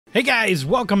Hey guys,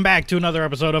 welcome back to another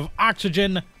episode of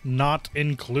Oxygen Not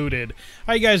Included.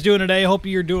 How you guys doing today? Hope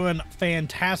you're doing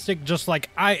fantastic, just like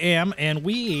I am, and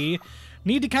we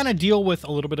need to kind of deal with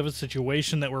a little bit of a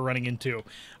situation that we're running into.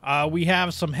 We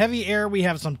have some heavy air, we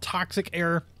have some toxic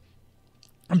air.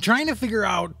 I'm trying to figure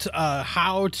out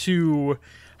how to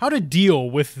deal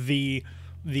with the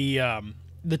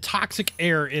toxic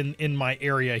air in my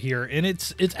area here, and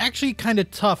it's actually kind of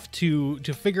tough to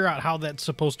figure out how that's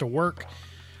supposed to work.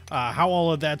 How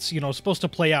all of that's, supposed to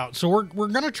play out. So we're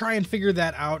going to try and figure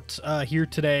that out here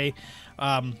today.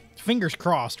 Fingers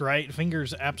crossed, right?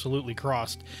 Fingers absolutely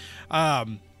crossed.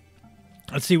 Let's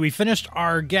see, we finished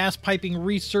our gas piping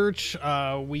research.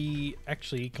 We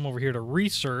actually come over here to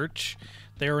research.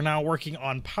 They are now working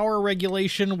on power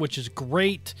regulation, which is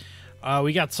great.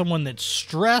 We got someone that's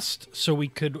stressed, so we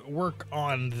could work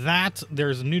on that.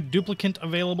 There's a new duplicant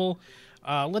available.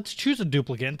 Let's choose a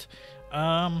duplicant.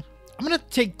 I'm going to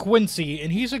take Quincy,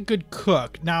 and he's a good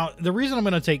cook. Now, the reason I'm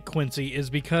going to take Quincy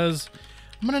is because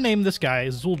I'm going to name this guy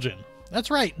Zul'jin. That's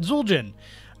right, Zul'jin.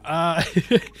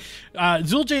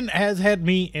 Zul'jin has had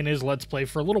me in his Let's Play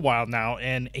for a little while now,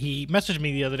 and he messaged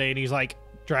me the other day, and he's like,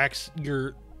 Drax,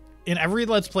 in every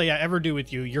Let's Play I ever do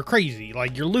with you, you're crazy.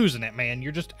 Like, you're losing it, man.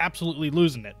 You're just absolutely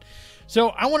losing it. So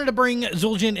I wanted to bring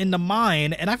Zul'jin into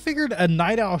mine, and I figured a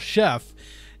Night Owl Chef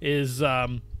is...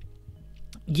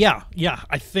 Yeah,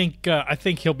 I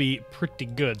think he'll be pretty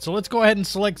good. So let's go ahead and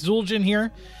select Zul'jin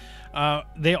here.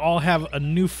 They all have a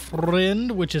new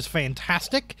friend, which is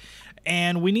fantastic,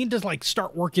 and we need to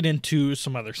start working into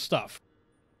some other stuff.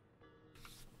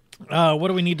 What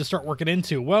do we need to start working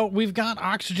into? Well, we've got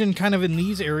oxygen kind of in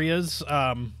these areas.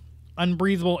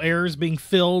 Unbreathable air is being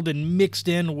filled and mixed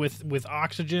in with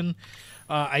oxygen.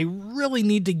 I really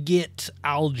need to get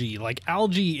algae. Like,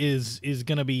 algae is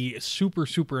going to be super,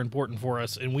 super important for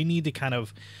us, and we need to kind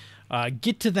of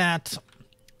get to that,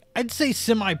 I'd say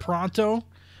semi-pronto.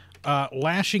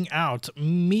 Lashing out.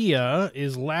 Mia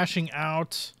is lashing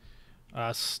out.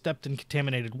 Stepped in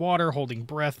contaminated water, holding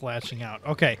breath, lashing out.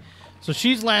 Okay, so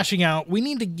she's lashing out. We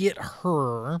need to get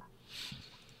her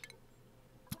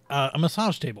a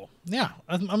massage table. Yeah,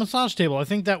 a massage table. I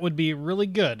think that would be really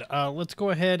good. Let's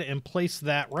go ahead and place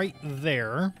that right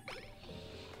there.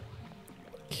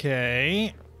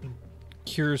 Okay.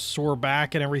 Cures sore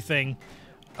back and everything.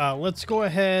 Let's go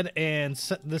ahead and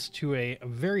set this to a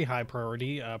very high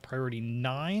priority, priority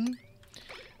 9.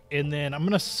 And then I'm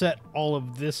going to set all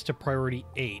of this to priority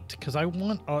 8, because I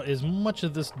want as much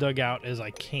of this dug out as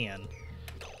I can.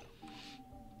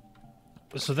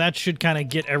 So that should kind of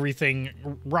get everything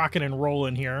rocking and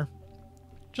rolling here.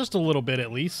 Just a little bit, at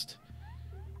least.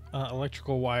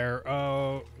 Electrical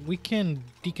wire. We can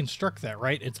deconstruct that,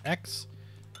 right? It's X?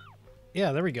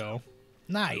 Yeah, there we go.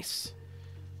 Nice.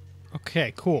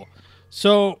 Okay, cool.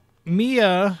 So,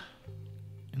 Mia...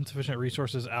 Insufficient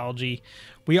resources, algae.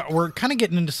 We're kind of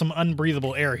getting into some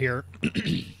unbreathable air here.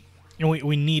 And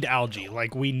we need algae.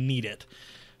 Like, we need it.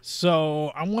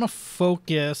 So, I want to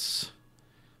focus...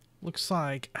 Looks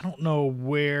like I don't know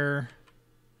where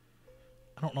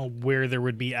there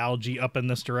would be algae up in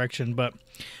this direction, but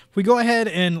if we go ahead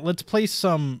and let's place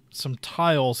some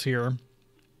tiles here.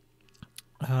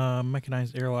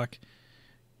 Mechanized airlock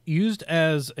used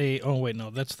as a wait,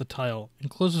 no, that's the tile.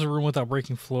 Encloses a room without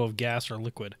breaking flow of gas or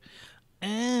liquid.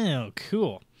 Oh,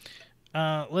 cool.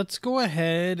 Let's go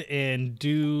ahead and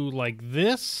do like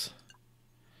this.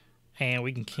 And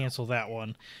we can cancel that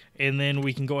one. And then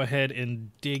we can go ahead and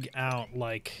dig out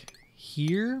like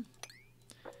here.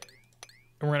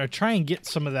 And we're going to try and get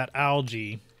some of that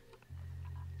algae.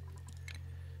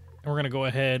 And we're going to go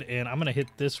ahead and I'm going to hit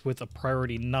this with a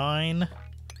priority 9.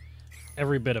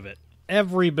 Every bit of it.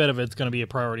 Every bit of it's going to be a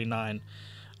priority 9.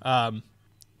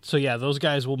 So yeah, those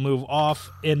guys will move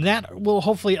off. And that will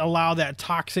hopefully allow that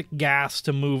toxic gas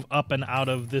to move up and out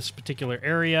of this particular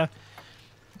area.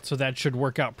 So that should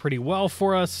work out pretty well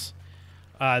for us.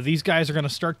 These guys are going to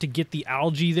start to get the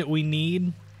algae that we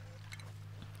need,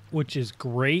 which is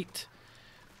great.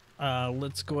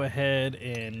 Let's go ahead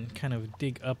and kind of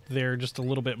dig up there just a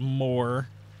little bit more.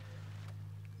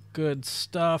 Good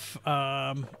stuff.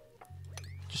 I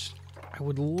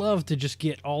would love to just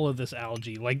get all of this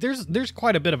algae. Like, there's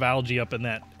quite a bit of algae up in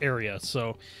that area,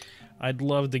 so I'd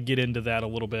love to get into that a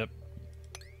little bit.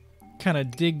 Kind of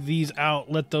dig these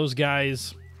out, let those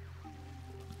guys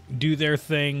do their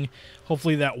thing.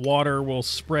 Hopefully that water will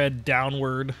spread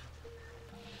downward.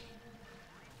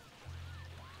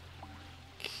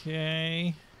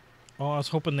 Okay. Oh, I was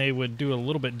hoping they would do a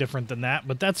little bit different than that,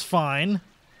 but that's fine.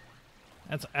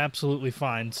 That's absolutely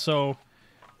fine. So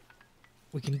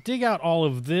we can dig out all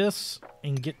of this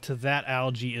and get to that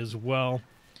algae as well.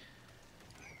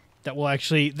 that will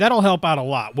actually, that'll help out a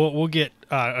lot. We'll get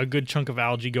a good chunk of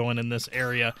algae going in this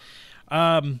area.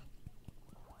 Yeah,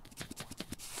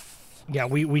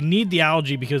 we need the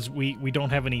algae because we don't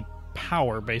have any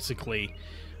power, basically.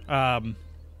 We're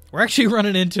actually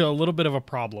running into a little bit of a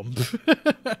problem.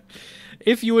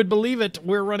 If you would believe it,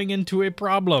 we're running into a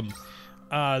problem.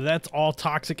 That's all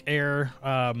toxic air.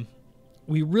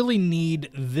 We really need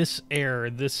this air,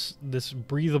 this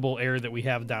breathable air that we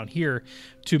have down here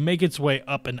to make its way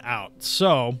up and out.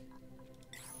 So,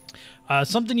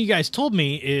 something you guys told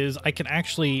me is I can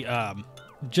actually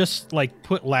just like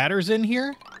put ladders in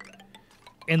here,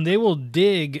 and they will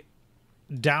dig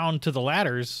down to the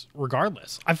ladders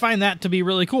regardless. I find that to be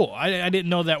really cool. I didn't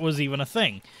know that was even a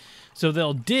thing. So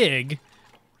they'll dig,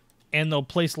 and they'll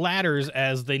place ladders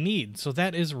as they need. So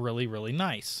that is really, really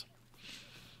nice.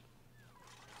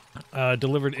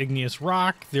 Delivered igneous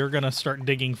rock. They're going to start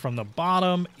digging from the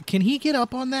bottom. Can he get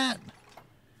up on that?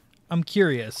 I'm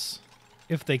curious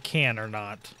if they can or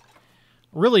not.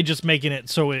 Really just making it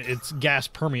so it's gas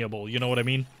permeable. You know what I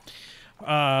mean?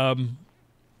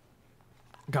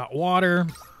 Got water.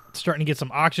 Starting to get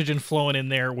some oxygen flowing in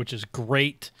there, which is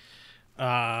great.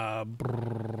 I'm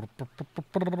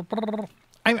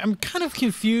kind of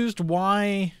confused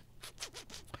why...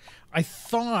 I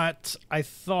thought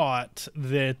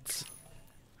that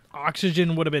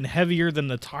oxygen would have been heavier than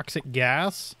the toxic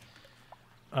gas.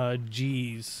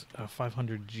 G's,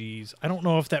 500 G's. I don't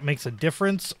know if that makes a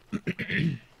difference.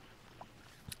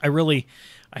 I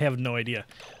have no idea.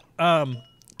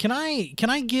 Can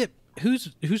I get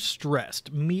who's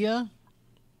stressed? Mia?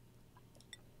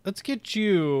 Let's get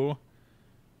you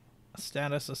a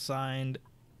status assigned.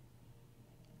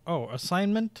 Oh,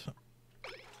 assignment?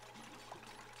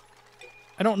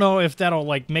 I don't know if that'll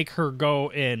like make her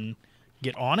go and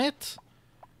get on it.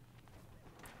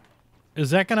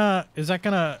 Is that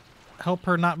gonna help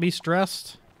her not be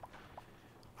stressed?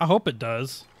 I hope it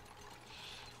does.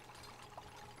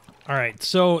 All right,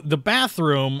 so the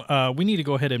bathroom, we need to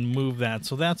go ahead and move that.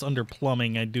 So that's under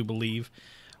plumbing, I do believe.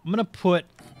 I'm gonna put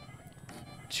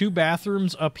 2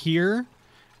 bathrooms up here,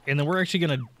 and then we're actually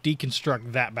gonna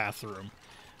deconstruct that bathroom.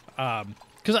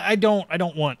 Because I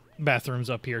don't want bathrooms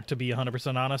up here, to be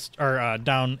 100% honest, or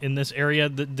down in this area.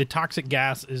 The toxic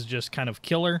gas is just kind of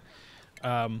killer.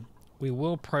 We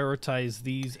will prioritize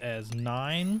these as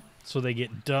 9, so they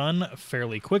get done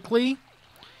fairly quickly.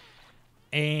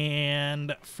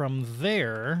 And from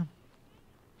there,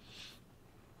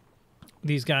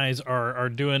 these guys are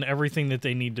doing everything that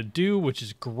they need to do, which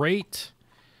is great.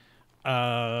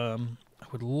 I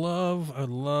would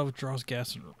love draws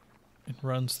gas and it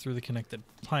runs through the connected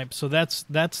pipe. So that's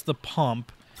the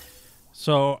pump.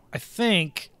 So I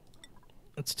think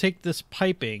let's take this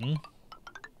piping,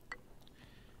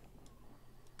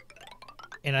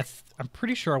 and I'm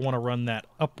pretty sure I want to run that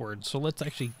upward. So let's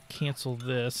actually cancel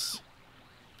this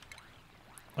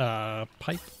pipe,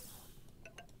 and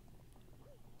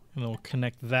then we'll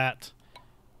connect that,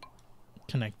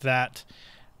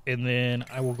 and then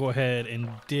I will go ahead and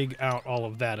dig out all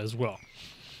of that as well.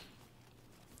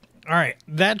 All right,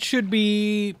 that should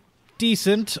be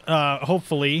decent,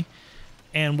 hopefully,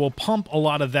 and we'll pump a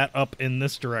lot of that up in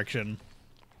this direction.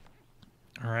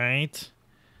 All right,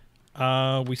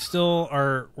 we still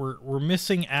are we're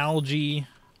missing algae.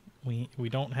 We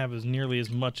don't have nearly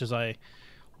as much as I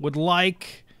would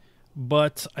like,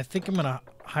 but I think I'm gonna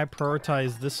high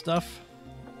prioritize this stuff.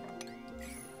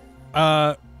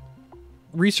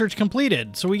 Research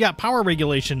completed. So we got power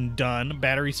regulation done,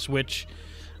 battery switch,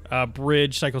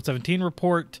 bridge, cycle 17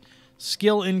 report,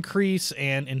 skill increase,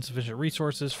 and insufficient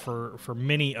resources for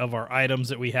many of our items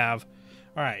that we have.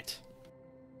 All right.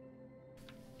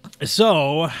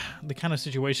 So the kind of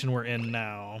situation we're in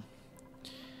now,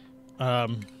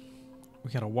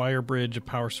 we got a wire bridge, a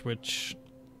power switch,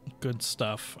 good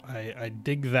stuff. I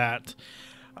dig that.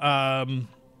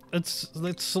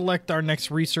 Let's select our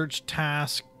next research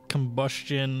task.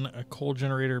 Combustion. A coal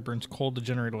generator burns coal to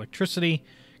generate electricity,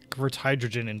 converts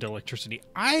hydrogen into electricity.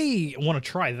 I want to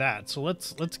try that, so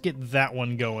let's get that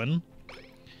one going,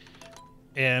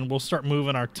 and we'll start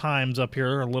moving our times up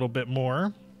here a little bit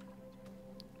more.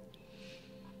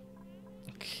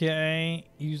 Okay,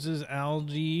 uses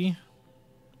algae,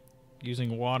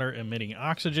 using water, emitting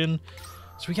oxygen.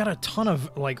 So we got a ton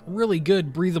of like really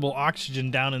good breathable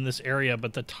oxygen down in this area,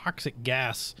 but the toxic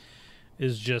gas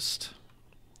is just,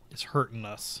 it's hurting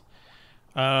us.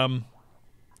 I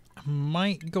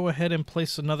might go ahead and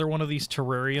place another one of these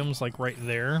terrariums like right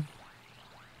there.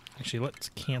 Actually, let's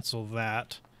cancel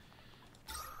that,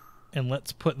 and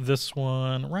let's put this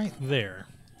one right there.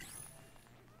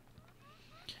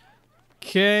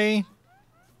 Okay.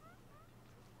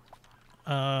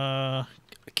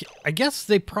 I guess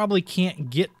they probably can't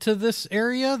get to this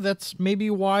area. That's maybe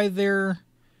why they're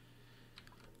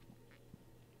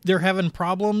having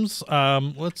problems.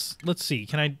 Let's see.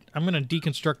 I'm gonna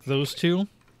deconstruct those two.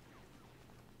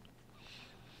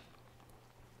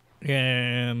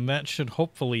 And that should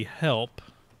hopefully help.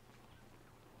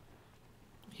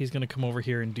 He's going to come over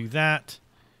here and do that.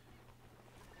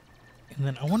 And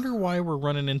then I wonder why we're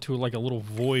running into like a little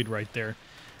void right there.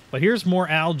 But here's more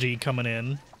algae coming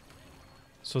in.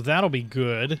 So that'll be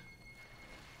good.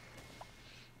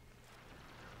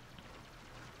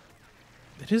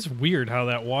 It is weird how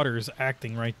that water is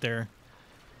acting right there.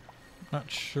 Not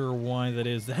sure why that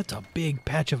is. That's a big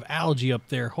patch of algae up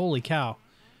there. Holy cow.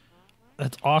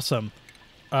 That's awesome.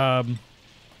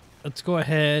 Let's go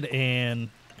ahead and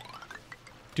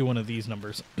do one of these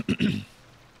numbers.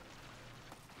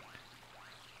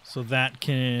 So that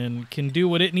can do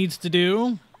what it needs to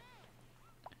do.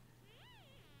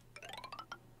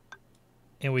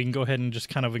 And we can go ahead and just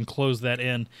kind of enclose that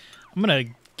in. I'm going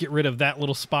to get rid of that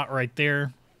little spot right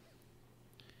there.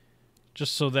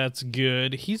 Just so that's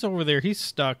good. He's over there. He's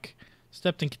stuck.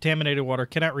 Stepped in contaminated water.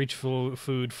 Cannot reach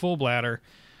food. Full bladder.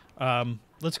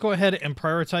 Let's go ahead and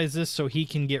prioritize this so he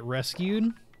can get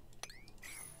rescued.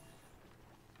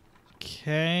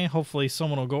 Okay, hopefully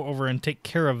someone will go over and take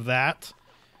care of that.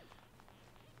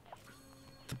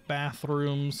 The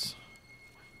bathrooms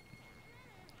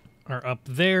are up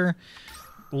there.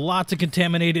 Lots of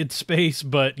contaminated space,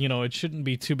 but, you know, it shouldn't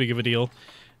be too big of a deal.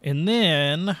 And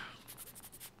then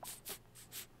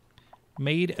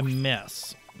made a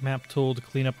mess. Map tool to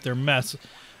clean up their mess.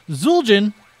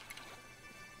 Zul'jin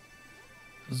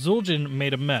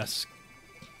made a mess.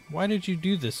 Why did you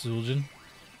do this, Zul'jin?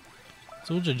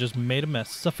 Zul'jin just made a mess.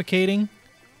 Suffocating.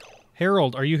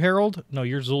 Harold, are you Harold? No,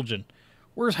 you're Zul'jin.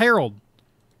 Where's Harold?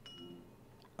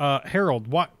 Harold,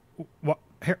 what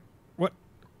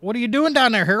are you doing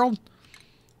down there, Harold?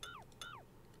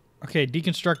 Okay,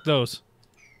 deconstruct those.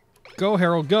 Go,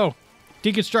 Harold, go.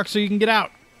 Deconstruct so you can get out.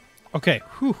 Okay,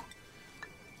 whew.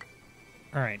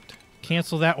 All right,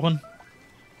 cancel that one.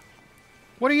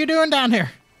 What are you doing down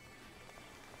here?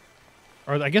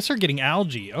 Or I guess they're getting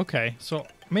algae. Okay, so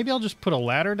maybe I'll just put a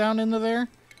ladder down into there.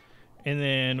 And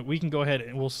then we can go ahead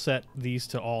and we'll set these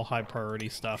to all high priority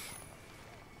stuff.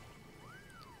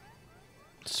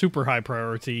 Super high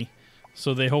priority.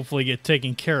 So they hopefully get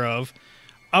taken care of.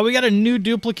 We got a new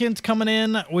duplicant coming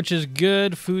in, which is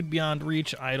good. Food beyond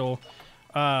reach, idle.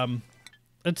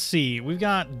 Let's see. We've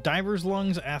got diver's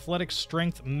lungs, athletic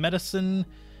strength, medicine,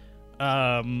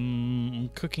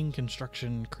 cooking,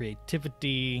 construction,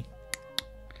 creativity.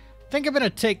 I think I'm going to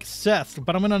take Seth,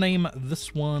 but I'm going to name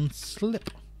this one Slip.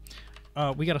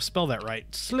 We got to spell that right.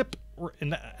 Slip.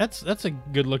 And that's a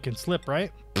good looking slip,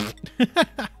 right? All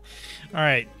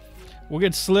right. We'll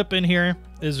get Slip in here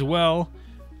as well.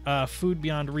 Food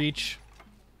beyond reach.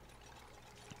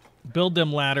 Build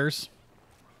them ladders.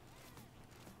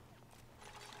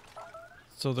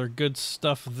 So they're good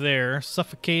stuff there.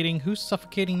 Suffocating. Who's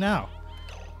suffocating now?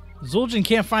 Zul'jin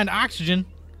can't find oxygen.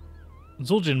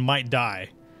 Zul'jin might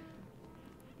die.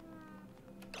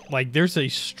 Like, there's a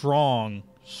strong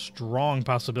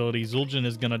possibility Zul'jin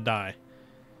is gonna die.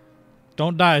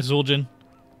 Don't die, Zul'jin.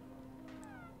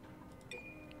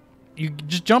 You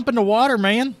just jump in the water,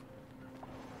 man.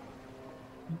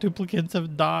 Duplicates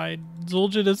have died.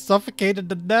 Zul'jin is suffocated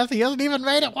to death. He hasn't even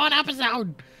made it one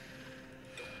episode.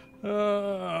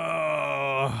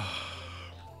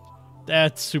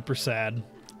 That's super sad.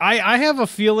 I have a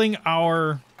feeling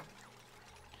our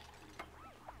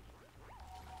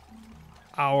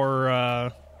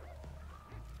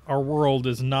world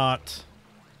is not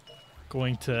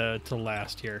going to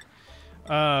last here.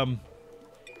 So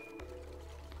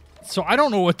I don't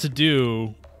know what to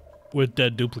do with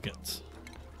dead duplicates.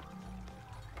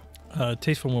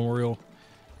 Tasteful memorial.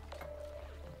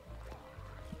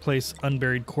 Place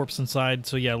unburied corpse inside.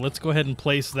 So yeah, let's go ahead and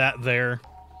place that there.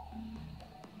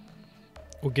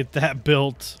 We'll get that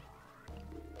built.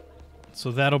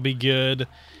 So that'll be good.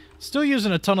 Still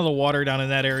using a ton of the water down in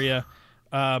that area.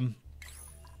 I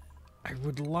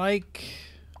would like...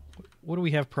 What do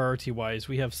we have priority-wise?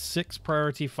 We have 6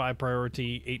 priority, 5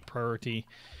 priority, 8 priority.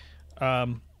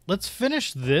 Let's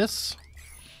finish this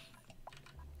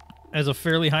as a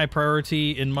fairly high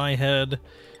priority in my head.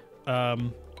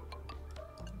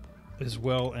 As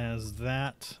well as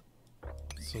that.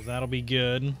 So that'll be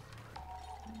good.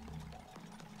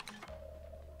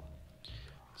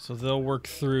 So they'll work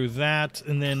through that.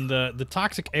 And then the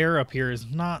toxic air up here is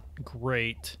not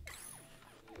great.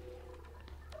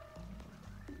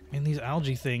 And these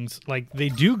algae things, like, they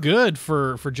do good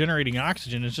for generating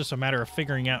oxygen. It's just a matter of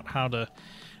figuring out how to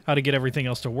get everything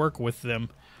else to work with them.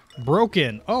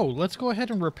 Broken. Oh, let's go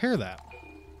ahead and repair that.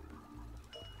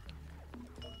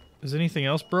 Is anything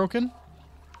else broken?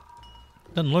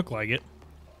 Doesn't look like it.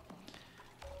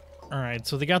 Alright,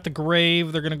 so they got the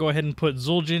grave. They're going to go ahead and put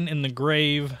Zul'jin in the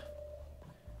grave.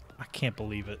 I can't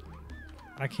believe it.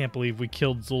 I can't believe we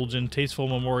killed Zul'jin. Tasteful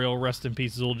memorial. Rest in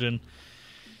peace, Zul'jin.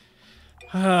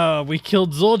 We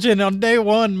killed Zul'jin on day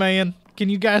one, man. Can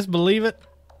you guys believe it?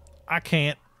 I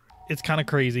can't. It's kind of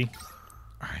crazy.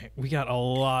 Alright, we got a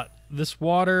lot. This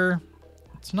water,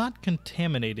 it's not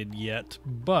contaminated yet,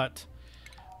 but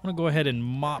I'm going to go ahead and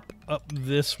mop up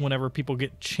this whenever people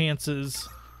get chances.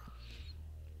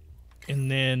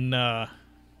 And then,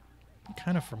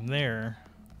 kind of from there,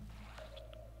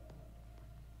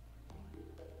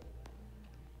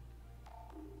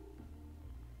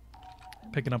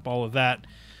 picking up all of that.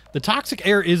 The toxic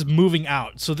air is moving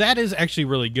out, so that is actually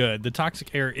really good. The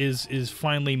toxic air is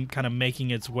finally kind of making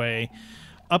its way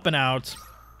up and out.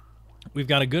 We've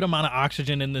got a good amount of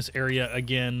oxygen in this area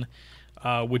again,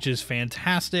 which is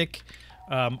fantastic.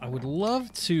 I would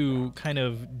love to kind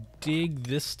of dig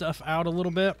this stuff out a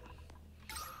little bit.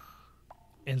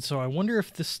 And so I wonder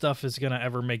if this stuff is going to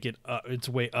ever make it its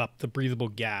way up, the breathable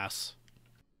gas.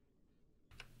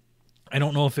 I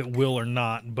don't know if it will or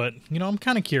not, but, you know, I'm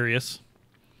kind of curious.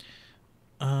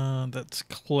 That's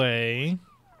clay.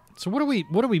 So what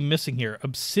are we missing here?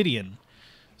 Obsidian.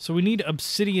 So we need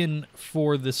obsidian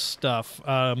for this stuff.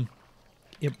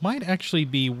 It might actually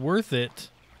be worth it.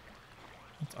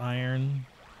 That's iron.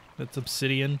 That's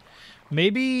obsidian.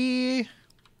 Maybe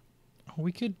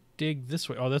we could dig this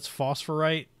way. Oh, that's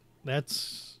phosphorite.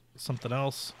 That's something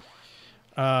else.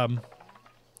 We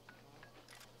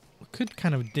could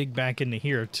kind of dig back into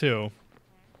here too.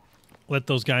 Let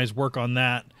those guys work on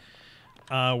that.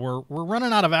 We're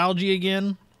running out of algae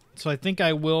again, so I think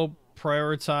I will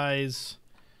prioritize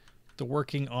the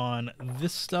working on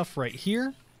this stuff right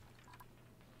here.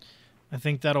 I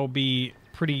think that'll be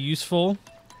pretty useful.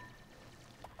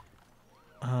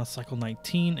 Cycle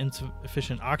 19,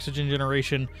 insufficient oxygen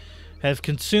generation. Have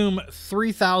consumed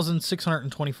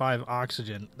 3,625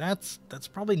 oxygen. That's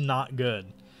probably not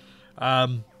good.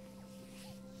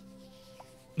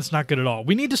 It's not good at all.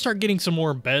 We need to start getting some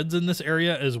more beds in this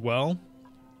area as well.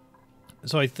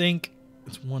 So I think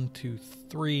it's 1, 2,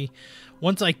 3.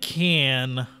 Once I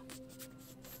can,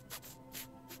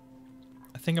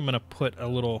 I think I'm going to put a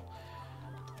little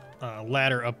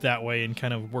ladder up that way and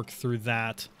kind of work through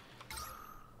that.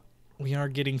 We are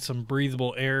getting some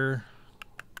breathable air.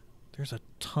 There's a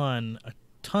ton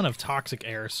of toxic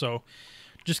air. So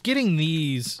just getting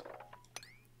these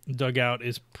dug out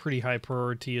is pretty high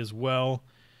priority as well.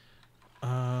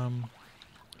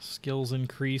 Skills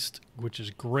increased, which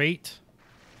is great.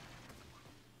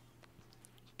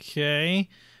 Okay.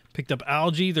 Picked up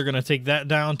algae. They're going to take that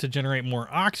down to generate more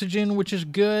oxygen, which is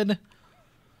good.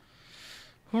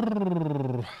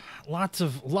 Lots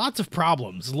of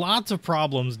problems. Lots of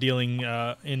problems dealing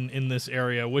in this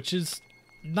area, which is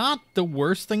not the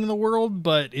worst thing in the world,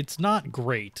 but it's not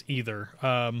great either.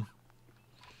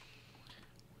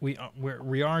 We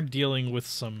are dealing with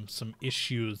some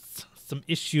issues.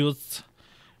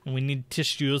 And we need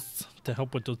tissues to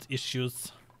help with those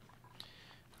issues.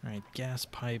 All right, gas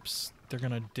pipes. They're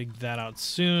going to dig that out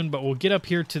soon, but we'll get up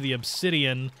here to the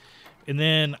obsidian, and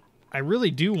then I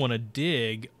really do want to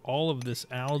dig all of this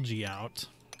algae out.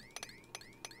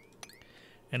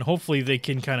 And hopefully they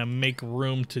can kind of make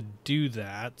room to do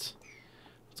that.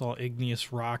 It's all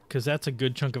igneous rock, because that's a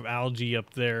good chunk of algae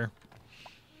up there.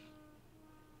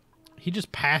 He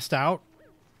just passed out.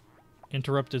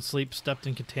 Interrupted sleep, stepped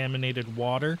in contaminated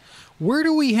water. Where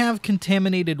do we have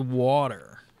contaminated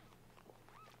water?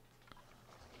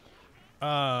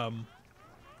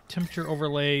 Temperature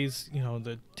overlays, you know,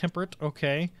 the temperate,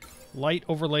 okay. Light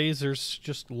overlays, there's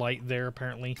just light there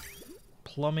apparently.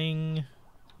 Plumbing,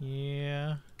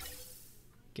 yeah.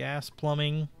 Gas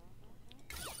plumbing.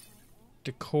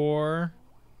 Decor.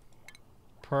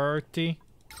 Priority.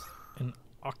 And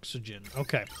oxygen,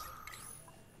 okay.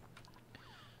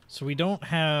 So we don't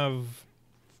have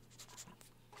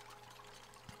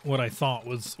what I thought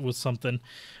was something.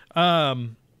 Got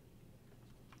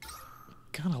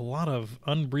a lot of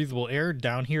unbreathable air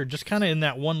down here, just kind of in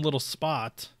that one little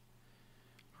spot.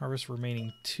 Harvest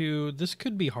remaining 2. This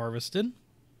could be harvested.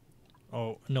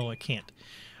 Oh, no, it can't.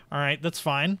 All right, that's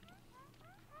fine.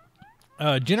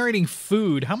 Generating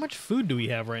food. How much food do we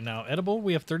have right now? Edible,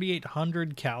 we have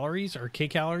 3,800 calories, or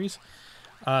K-calories.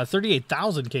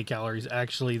 38,000 K-calories,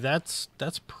 actually. That's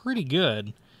pretty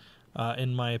good,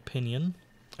 in my opinion.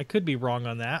 I could be wrong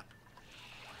on that.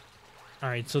 All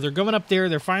right, so they're going up there.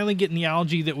 They're finally getting the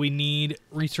algae that we need.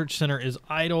 Research center is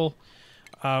idle.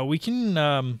 We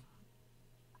can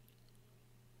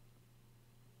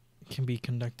be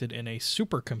conducted in a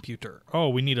supercomputer. Oh,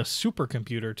 we need a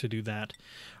supercomputer to do that.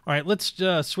 All right, let's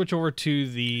switch over to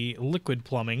the liquid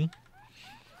plumbing.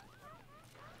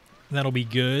 That'll be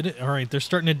good. All right, they're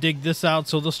starting to dig this out,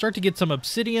 so they'll start to get some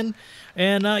obsidian.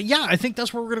 And, yeah, I think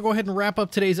that's where we're going to go ahead and wrap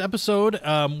up today's episode.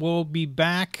 We'll be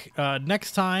back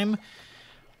next time.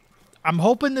 I'm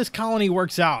hoping this colony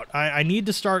works out. I need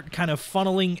to start kind of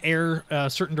funneling air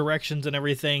certain directions and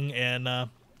everything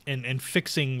and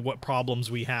fixing what problems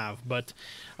we have. But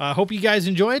I hope you guys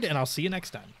enjoyed, and I'll see you next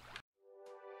time.